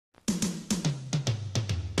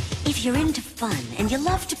If you're into fun and you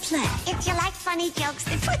love to play. If you like funny jokes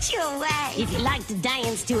that put you away. If you like to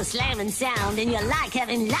dance to a slamming sound and you like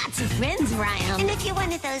having lots of friends around. And if you're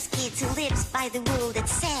one of those kids who lives by the rule that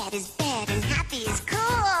sad is bad and happy is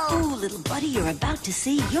cool. Ooh, little buddy, you're about to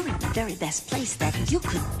see you're in the very best place that you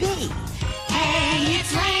could be. Hey,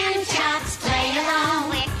 it's Lamb Chops, play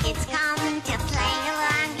along. Where kids come to play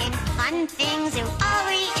along and fun things are all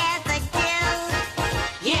we ever do.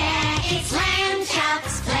 Yeah, it's Lamb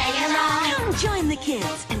Chops, play along. Come join the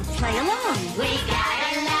kids and play along. We got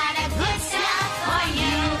a lot of good stuff for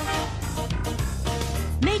you.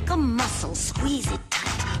 Make a muscle, squeeze it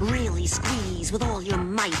tight. Really squeeze with all your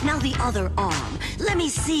might. Now the other arm. Let me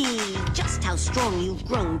see just how strong you've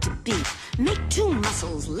grown to be. Make two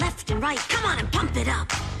muscles, left and right. Come on and pump it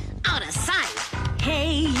up. Out of sight.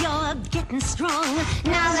 Hey, you're getting strong.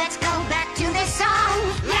 Now let's go back to the song.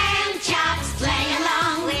 Lamb Chops, play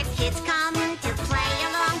along. Where kids come to play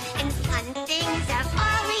along and fun things are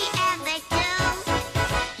all we ever do.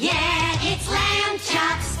 Yeah, it's Lamb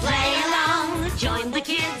Chops, play along. Join the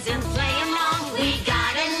kids and play along. We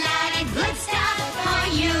got a lot of good stuff for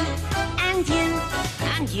you. And you.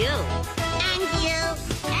 And you. And you.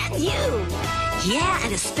 And you. Yeah,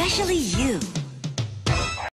 and especially you.